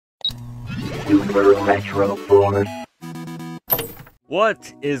Super Retro Force.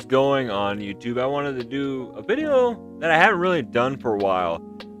 What is going on, YouTube? I wanted to do a video that I haven't really done for a while.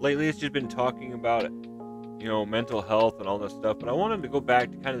 Lately, it's just been talking about, you know, mental health and all this stuff, but I wanted to go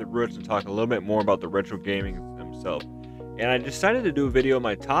back to kind of the roots and talk a little bit more about the retro gaming themselves. And I decided to do a video of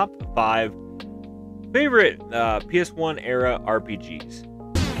my top 5 favorite PS1 era RPGs.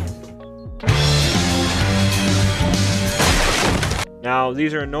 Now,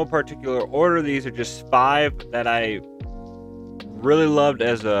 these are in no particular order. These are just 5 that I really loved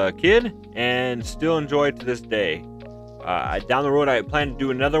as a kid and still enjoy to this day. Down the road, I plan to do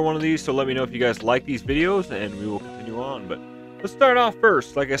another one of these, so let me know if you guys like these videos, and we will continue on. But let's start off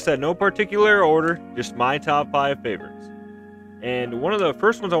first. Like I said, no particular order, just my top 5 favorites. And one of the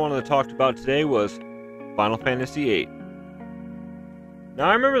first ones I wanted to talk about today was Final Fantasy VIII. Now,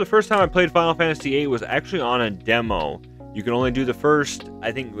 I remember the first time I played Final Fantasy VIII was actually on a demo. You can only do the first,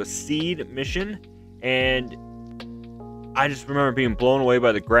 I think it was Seed mission, and I just remember being blown away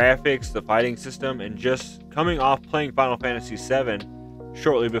by the graphics, the fighting system, and just coming off playing Final Fantasy VII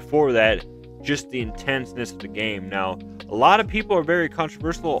shortly before that, just the intenseness of the game. Now, a lot of people are very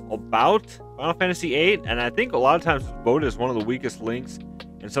controversial about Final Fantasy VIII, and I think a lot of times it's voted as one of the weakest links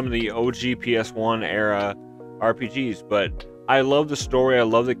in some of the OG PS1 era RPGs, but I love the story, I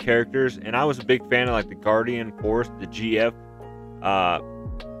love the characters, and I was a big fan of like the Guardian Force, the GF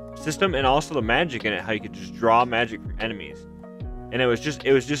system, and also the magic in it, how you could just draw magic from enemies. And it was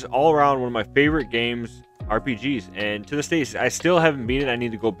just all around one of my favorite games, RPGs. And to this day, I still haven't beat it. I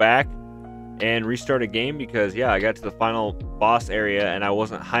need to go back and restart a game because, yeah, I got to the final boss area and I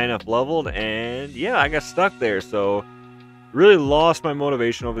wasn't high enough leveled, and yeah, I got stuck there. So really lost my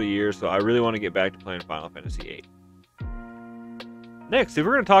motivation over the years, so I really want to get back to playing Final Fantasy VIII. Next, if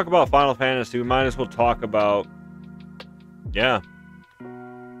we're going to talk about Final Fantasy, we might as well talk about, yeah,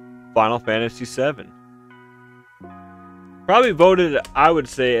 Final Fantasy VII. Probably voted, I would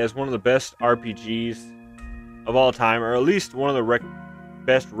say, as one of the best RPGs of all time, or at least one of the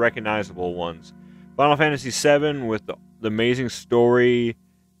best recognizable ones. Final Fantasy VII with the amazing story,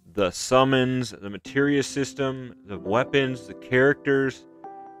 the summons, the materia system, the weapons, the characters,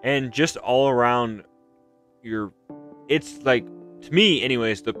 and just all around it's like, to me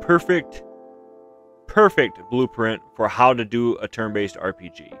anyways, the perfect blueprint for how to do a turn-based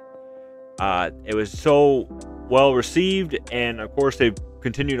RPG. It was so well received, and of course they've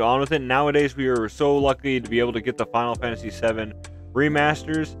continued on with it. Nowadays we are so lucky to be able to get the Final Fantasy VII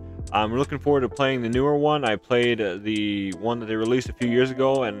remasters. I'm looking forward to playing the newer one. I played the one that they released a few years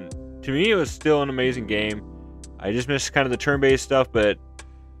ago, and to me it was still an amazing game. I just missed kind of the turn-based stuff, but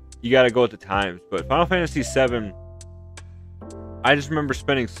you got to go with the times. But Final Fantasy VII, I just remember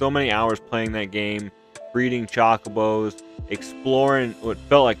spending so many hours playing that game, breeding chocobos, exploring what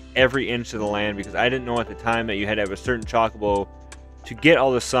felt like every inch of the land, because I didn't know at the time that you had to have a certain chocobo to get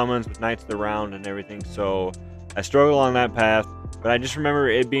all the summons with Knights of the Round and everything. So I struggled along that path, but I just remember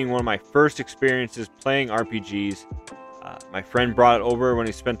it being one of my first experiences playing RPGs. My friend brought it over when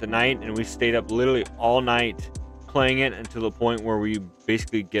he spent the night, and we stayed up literally all night playing it until the point where we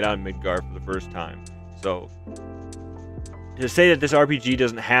basically get out of Midgard for the first time. So to say that this RPG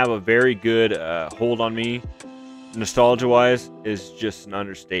doesn't have a very good hold on me, nostalgia-wise, is just an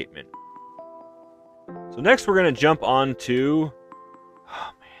understatement. So next we're going to jump on to...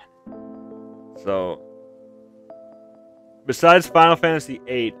 Oh, man. So, besides Final Fantasy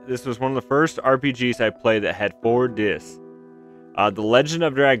VIII, this was one of the first RPGs I played that had 4 discs. The Legend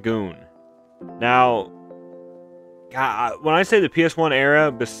of Dragoon. Now, God, when I say the PS1 era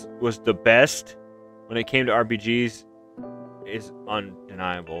was the best when it came to RPGs, is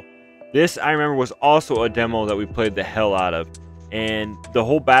undeniable. This, I remember, was also a demo that we played the hell out of, and the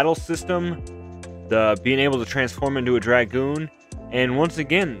whole battle system, the being able to transform into a dragoon, and once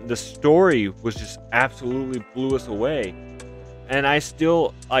again the story was just absolutely blew us away. And I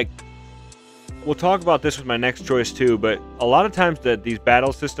still, like, we'll talk about this with my next choice too, but a lot of times that these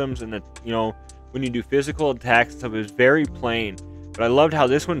battle systems and the, you know, when you do physical attacks and stuff, is very plain, but I loved how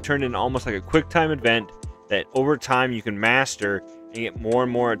this one turned into almost like a quick time event that over time you can master and get more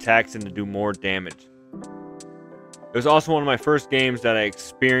and more attacks and to do more damage. It was also one of my first games that I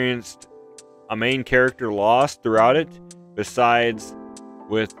experienced a main character loss throughout it, besides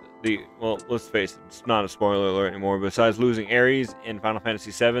with the, well, let's face it, it's not a spoiler alert anymore, besides losing Ares in Final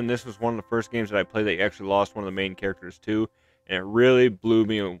Fantasy VII, this was one of the first games that I played that you actually lost one of the main characters too, and it really blew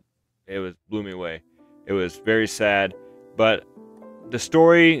me away. It was very sad, but the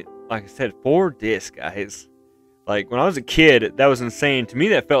story, like I said, 4 discs, guys. Like, when I was a kid, that was insane. To me,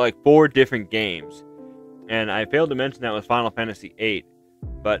 that felt like 4 different games. And I failed to mention that with Final Fantasy VIII.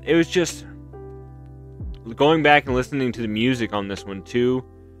 But it was just going back and listening to the music on this one too,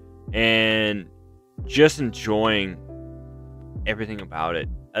 and just enjoying everything about it.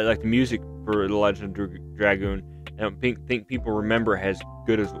 I like the music for The Legend of Dragoon. I don't think people remember as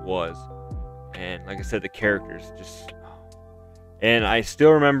good as it was. And like I said, the characters just... And I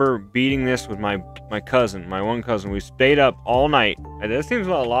still remember beating this with my cousin, my one cousin. We stayed up all night. And that seems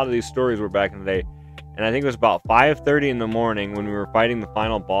like a lot of these stories were back in the day. And I think it was about 5:30 in the morning when we were fighting the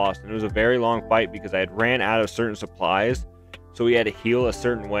final boss. And it was a very long fight because I had ran out of certain supplies. So we had to heal a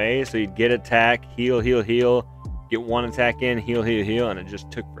certain way. So you'd get attack, heal, get one attack in, heal, and it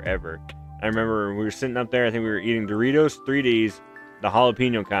just took forever. I remember we were sitting up there. I think we were eating Doritos 3Ds, the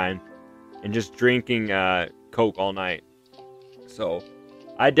jalapeno kind, and just drinking Coke all night. So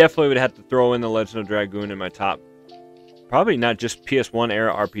I definitely would have to throw in The Legend of Dragoon in my top, probably not just PS1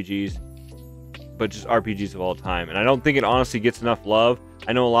 era RPGs, but just RPGs of all time. And I don't think it honestly gets enough love.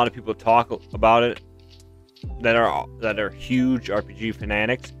 I know a lot of people talk about it that are huge RPG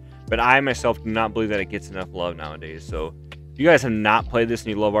fanatics, but I myself do not believe that it gets enough love nowadays. So if you guys have not played this and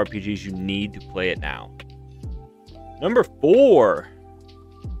you love RPGs, you need to play it now. Number 4.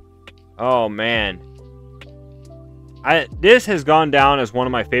 Oh man. This has gone down as one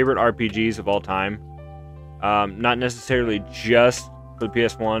of my favorite RPGs of all time. Not necessarily just for the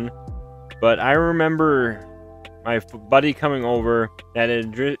PS1, but I remember my buddy coming over that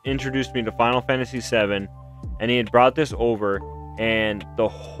had introduced me to Final Fantasy VII, and he had brought this over, and the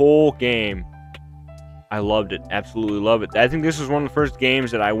whole game, I loved it. Absolutely love it. I think this was one of the first games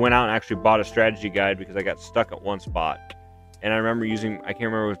that I went out and actually bought a strategy guide because I got stuck at one spot. And I remember using, I can't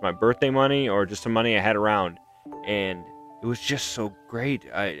remember if it was my birthday money or just some money I had around. And it was just so great.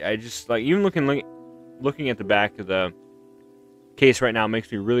 I just like, even looking at the back of the case right now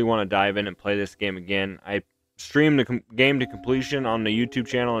makes me really want to dive in and play this game again. I streamed the game to completion on the YouTube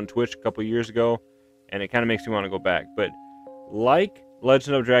channel and Twitch a couple years ago, and it kind of makes me want to go back. But like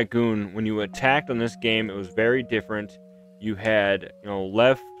Legend of Dragoon, when you attacked on this game, it was very different. You had,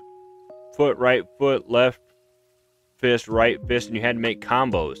 left foot, right foot, left fist, right fist, and you had to make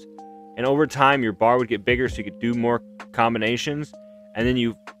combos. And over time, your bar would get bigger so you could do more combinations. And then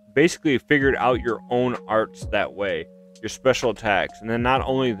you basically figured out your own arts that way, your special attacks. And then not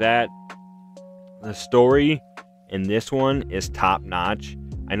only that, the story in this one is top notch.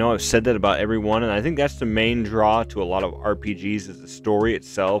 I know I've said that about every one, and I think that's the main draw to a lot of RPGs is the story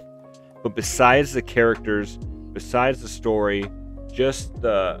itself. But besides the characters, besides the story, just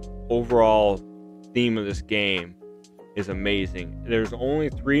the overall theme of this game is amazing. There's only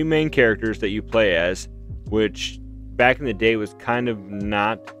 3 main characters that you play as, which back in the day was kind of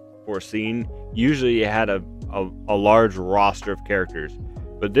not foreseen. Usually you had a large roster of characters,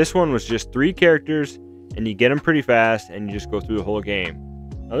 but this one was just 3 characters, and you get them pretty fast, and you just go through the whole game.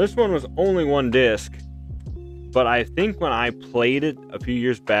 Now this one was only 1 disc, but I think when I played it a few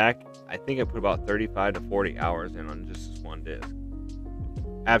years back, I think I put about 35 to 40 hours in on just this 1 disc.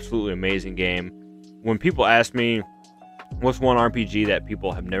 Absolutely amazing game. When people ask me what's one RPG that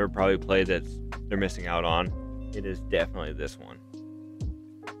people have never probably played that they're missing out on, it is definitely this one.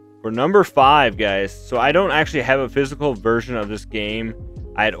 For number 5, guys, so I don't actually have a physical version of this game.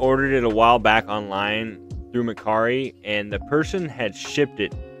 I had ordered it a while back online through Macari, and the person had shipped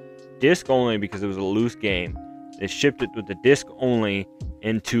it disc only because it was a loose game. They shipped it with the disc only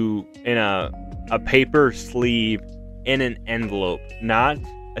in a paper sleeve in an envelope, not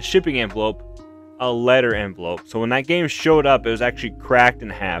a shipping envelope, a letter envelope. So when that game showed up, it was actually cracked in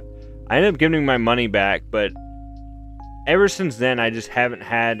half. I ended up giving my money back, but ever since then, I just haven't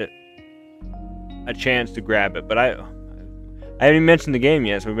had a chance to grab it. But I haven't even mentioned the game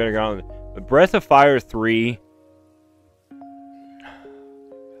yet, so we better get on with it. But Breath of Fire 3,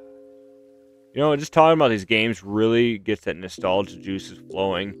 just talking about these games really gets that nostalgia juices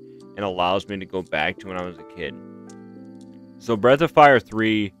flowing and allows me to go back to when I was a kid. So Breath of Fire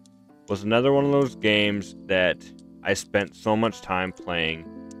 3 was another one of those games that I spent so much time playing,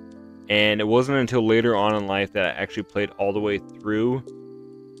 and it wasn't until later on in life that I actually played all the way through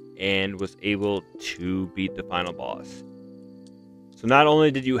and was able to beat the final boss. So not only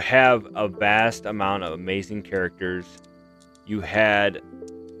did you have a vast amount of amazing characters, you had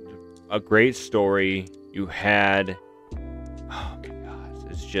a great story, you had, oh my gosh,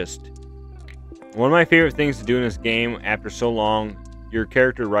 it's just one of my favorite things to do in this game after so long. Your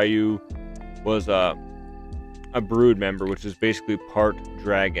character Ryu was a brood member, which is basically part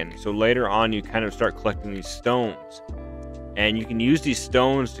dragon. So later on, you kind of start collecting these stones, and you can use these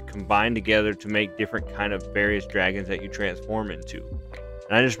stones to combine together to make different kind of various dragons that you transform into.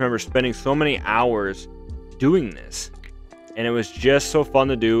 And I just remember spending so many hours doing this. and it was just so fun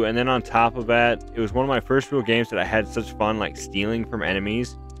to do. And then on top of that, it was one of my first real games that I had such fun like stealing from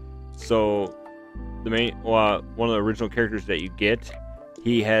enemies. So the main one of the original characters that you get,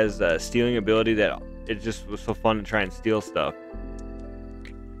 he has a stealing ability that it just was so fun to try and steal stuff.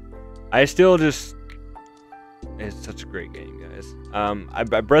 I still just, it's such a great game,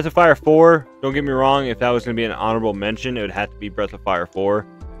 guys. Breath of Fire 4, don't get me wrong, if that was going to be an honorable mention, it would have to be Breath of Fire 4.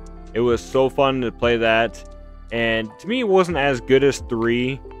 It was so fun to play that, and to me it wasn't as good as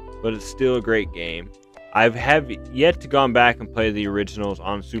 3, but it's still a great game. I have yet to gone back and play the originals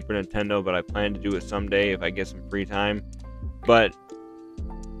on Super Nintendo, but I plan to do it someday if I get some free time. But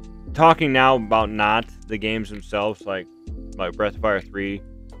talking now about not the games themselves, like Breath of Fire 3,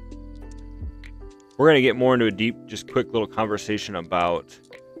 we're going to get more into a deep, just quick little conversation about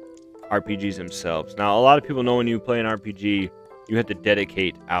RPGs themselves. Now, a lot of people know when you play an RPG, you have to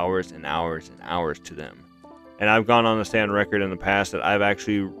dedicate hours and hours and hours to them. And I've gone on to say on record in the past that I've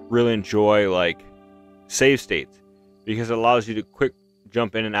actually really enjoy like save states, because it allows you to quick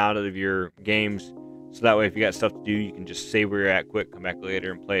jump in and out of your games, so that way if you got stuff to do, you can just save where you're at quick, come back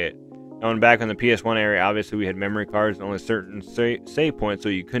later and play it. Now, when back on the PS1 area, obviously we had memory cards and only certain save points, so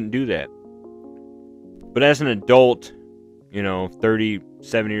you couldn't do that. But as an adult, you know,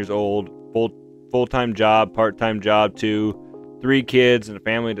 37 years old, full-time job, part-time job too, 3 kids and a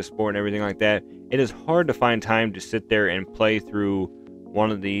family to support and everything like that, it is hard to find time to sit there and play through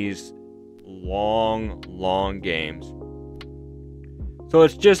one of these long games. So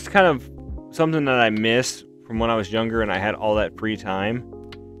it's just kind of something that I miss from when I was younger and I had all that free time.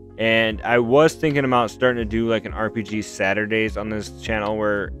 And I was thinking about starting to do like an RPG Saturdays on this channel,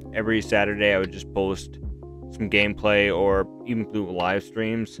 where every Saturday I would just post some gameplay or even do live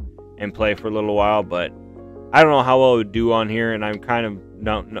streams and play for a little while. But I don't know how well it would do on here, and I'm kind of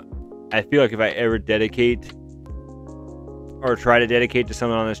I feel like if I ever dedicate or try to dedicate to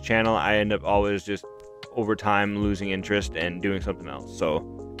something on this channel, I end up always just over time losing interest and doing something else.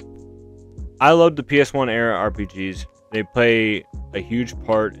 So I love the PS1 era RPGs. They play a huge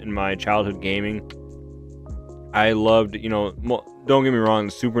part in my childhood gaming. I loved, you know, don't get me wrong,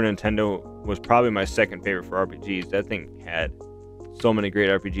 the Super Nintendo was probably my second favorite for RPGs. That thing had so many great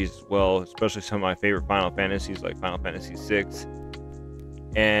RPGs as well, especially some of my favorite Final Fantasies like Final Fantasy VI.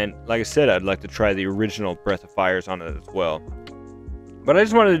 And like I said, I'd like to try the original Breath of Fires on it as well. But I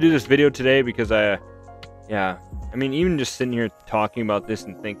just wanted to do this video today because I mean, even just sitting here talking about this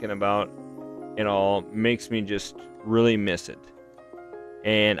and thinking about it all makes me just really miss it.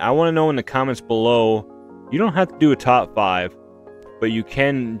 And I want to know in the comments below, you don't have to do a top 5, but you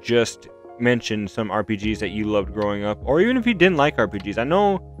can just mention some RPGs that you loved growing up, or even if you didn't like RPGs. I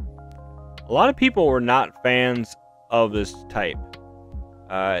know a lot of people were not fans of this type.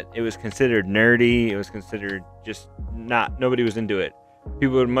 It was considered nerdy. It was considered just nobody was into it.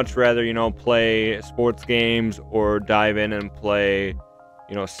 People would much rather, you know, play sports games or dive in and play,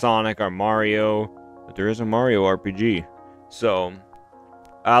 you know, Sonic or Mario. But there is a Mario RPG. So,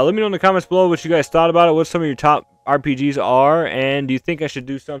 let me know in the comments below what you guys thought about it, what some of your top RPGs are, and do you think I should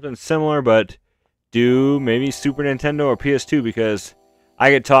do something similar, but do maybe Super Nintendo or PS2, because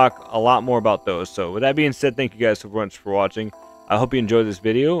I could talk a lot more about those. So, with that being said, thank you guys so much for watching. I hope you enjoyed this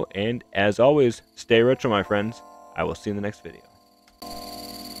video, and as always, stay retro, my friends. I will see you in the next video.